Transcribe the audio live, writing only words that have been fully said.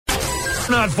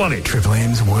not funny. Triple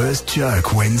M's Worst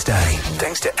Joke Wednesday.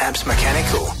 Thanks to Apps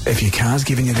Mechanical. If your car's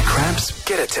giving you the cramps,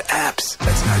 get it to Apps.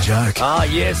 That's no joke. Ah,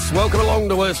 yes. Welcome along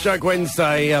to Worst Joke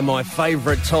Wednesday, my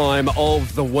favourite time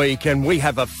of the week. And we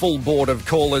have a full board of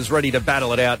callers ready to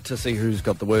battle it out to see who's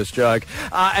got the worst joke.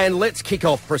 And let's kick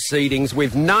off proceedings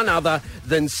with none other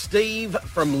than Steve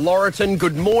from Laurelton.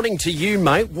 Good morning to you,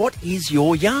 mate. What is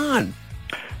your yarn?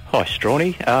 Hi,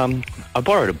 Strawny. I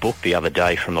borrowed a book the other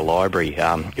day from the library.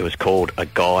 It was called A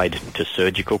Guide to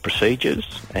Surgical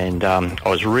Procedures, and I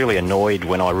was really annoyed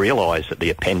when I realised that the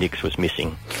appendix was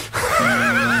missing.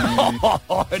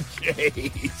 Oh,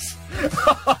 jeez.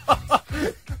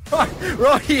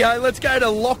 Rightio, let's go to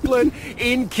Lachlan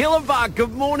in Killabuck.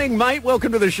 Good morning, mate.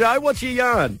 Welcome to the show. What's your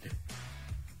yarn?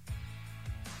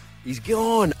 He's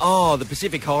gone. Oh, the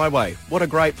Pacific Highway. What a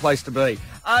great place to be.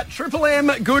 Triple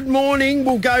M, good morning.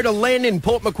 We'll go to Len in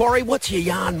Port Macquarie. What's your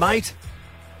yarn, mate?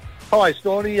 Hi,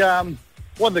 Stormy.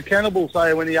 What did the cannibal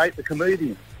say when he ate the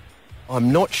comedian?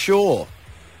 I'm not sure.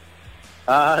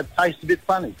 It tastes a bit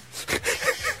funny.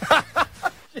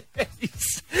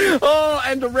 Jeez. Oh,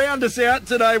 and to round us out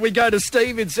today, we go to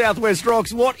Steve in Southwest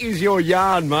Rocks. What is your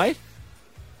yarn, mate?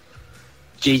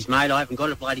 Geez, mate, I haven't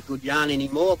got a bloody good yarn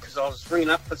anymore because I was ringing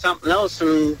up for something else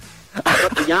and I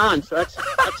got the yarn, so that's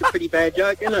a pretty bad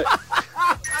joke, isn't it?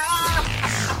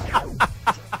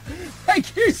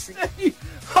 Thank you, Steve.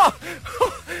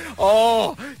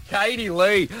 Oh, Katie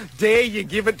Lee, dare you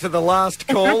give it to the last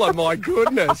caller, my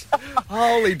goodness.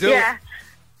 Holy do. Yeah,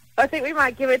 I think we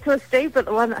might give it to Steve, but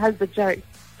the one that has the joke.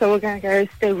 So we're going to go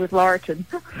Steve with Laurelton.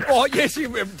 Oh, yes,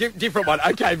 different one.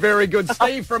 Okay, very good.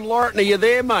 Steve from Laurelton, are you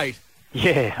there, mate?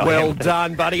 Yeah. Well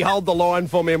done, buddy. Hold the line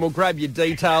for me and we'll grab your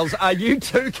details. Are you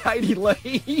too, Katie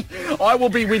Lee? I will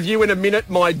be with you in a minute,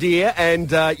 my dear. And,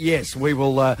 yes, we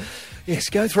will... Yes,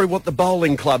 go through what the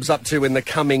bowling club's up to in the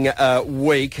coming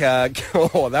week.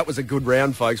 Oh, that was a good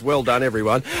round, folks. Well done,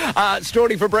 everyone.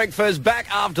 Strawny for breakfast, back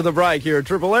after the break here at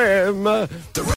Triple M.